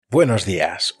Buenos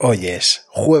días, hoy es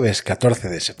jueves 14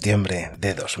 de septiembre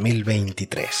de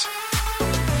 2023.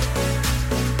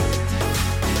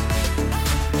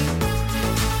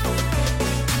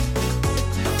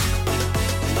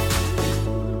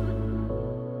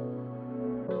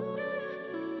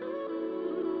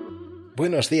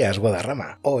 Buenos días,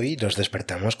 Guadarrama. Hoy nos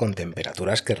despertamos con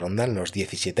temperaturas que rondan los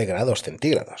 17 grados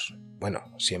centígrados. Bueno,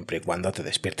 siempre y cuando te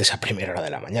despiertes a primera hora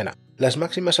de la mañana. Las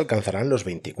máximas alcanzarán los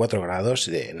 24 grados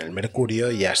en el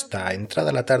mercurio y hasta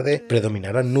entrada la tarde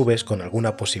predominarán nubes con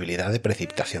alguna posibilidad de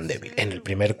precipitación débil. En el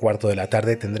primer cuarto de la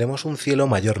tarde tendremos un cielo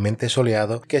mayormente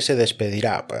soleado que se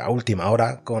despedirá a última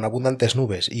hora con abundantes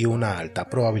nubes y una alta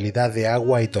probabilidad de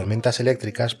agua y tormentas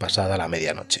eléctricas pasada la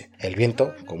medianoche. El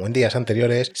viento, como en días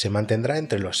anteriores, se mantendrá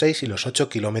entre los 6 y los 8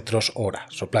 km/h,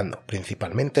 soplando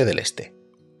principalmente del este.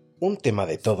 Un tema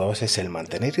de todos es el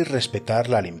mantener y respetar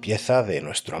la limpieza de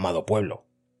nuestro amado pueblo.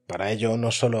 Para ello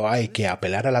no solo hay que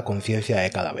apelar a la conciencia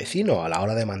de cada vecino a la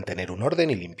hora de mantener un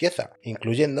orden y limpieza,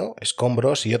 incluyendo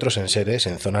escombros y otros enseres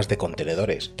en zonas de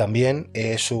contenedores. También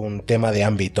es un tema de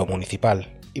ámbito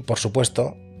municipal y, por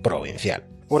supuesto, provincial.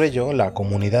 Por ello, la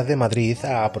Comunidad de Madrid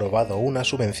ha aprobado una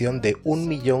subvención de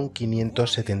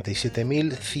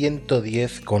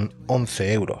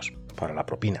 1.577.110,11 euros para la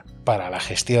propina, para la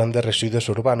gestión de residuos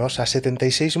urbanos a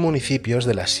 76 municipios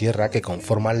de la sierra que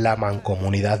conforman la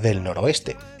Mancomunidad del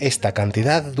Noroeste. Esta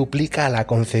cantidad duplica a la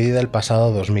concedida el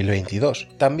pasado 2022.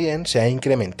 También se ha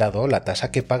incrementado la tasa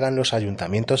que pagan los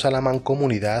ayuntamientos a la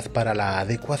Mancomunidad para la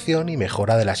adecuación y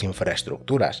mejora de las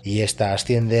infraestructuras, y esta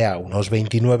asciende a unos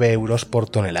 29 euros por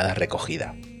tonelada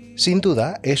recogida. Sin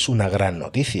duda es una gran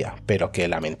noticia, pero que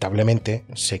lamentablemente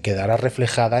se quedará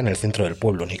reflejada en el centro del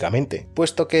pueblo únicamente,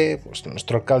 puesto que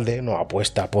nuestro alcalde no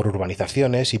apuesta por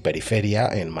urbanizaciones y periferia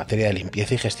en materia de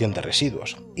limpieza y gestión de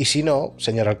residuos. Y si no,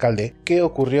 señor alcalde, ¿qué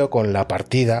ocurrió con la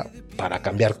partida para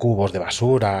cambiar cubos de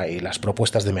basura y las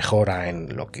propuestas de mejora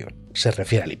en lo que se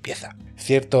refiere a limpieza?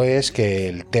 Cierto es que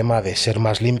el tema de ser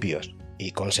más limpios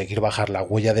y conseguir bajar la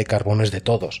huella de carbono es de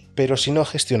todos, pero si no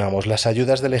gestionamos las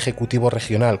ayudas del Ejecutivo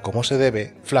Regional como se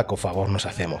debe, flaco favor nos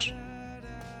hacemos.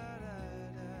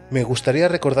 Me gustaría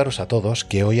recordaros a todos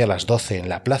que hoy a las 12 en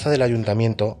la plaza del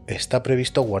Ayuntamiento está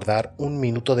previsto guardar un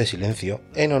minuto de silencio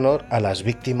en honor a las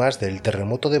víctimas del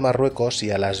terremoto de Marruecos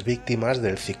y a las víctimas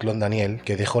del ciclón Daniel,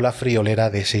 que dejó la friolera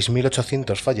de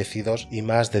 6.800 fallecidos y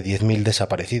más de 10.000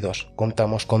 desaparecidos.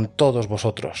 Contamos con todos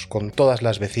vosotros, con todas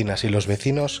las vecinas y los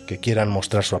vecinos que quieran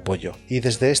mostrar su apoyo. Y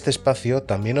desde este espacio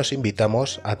también os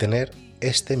invitamos a tener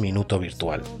este minuto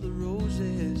virtual.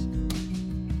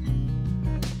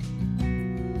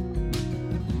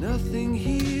 Nothing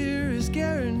here is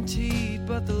guaranteed,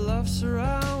 but the love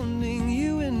surrounding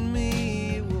you and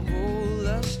me will hold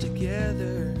us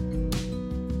together.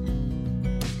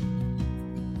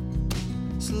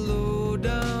 Slow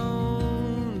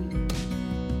down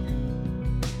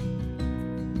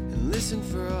and listen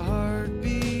for a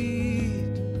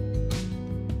heartbeat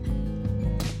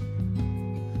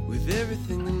with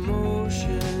everything in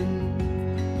motion.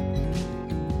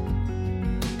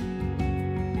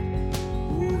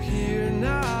 Here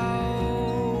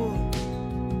now,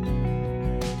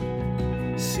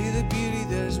 see the beauty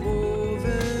that is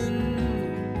woven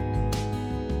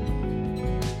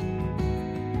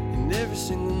in every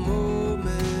single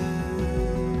moment.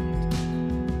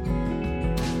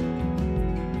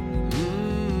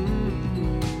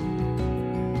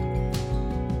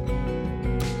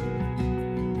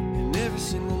 In every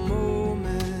single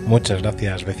moment. Muchas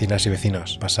gracias, vecinas y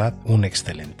vecinos. Pasad un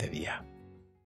excelente día.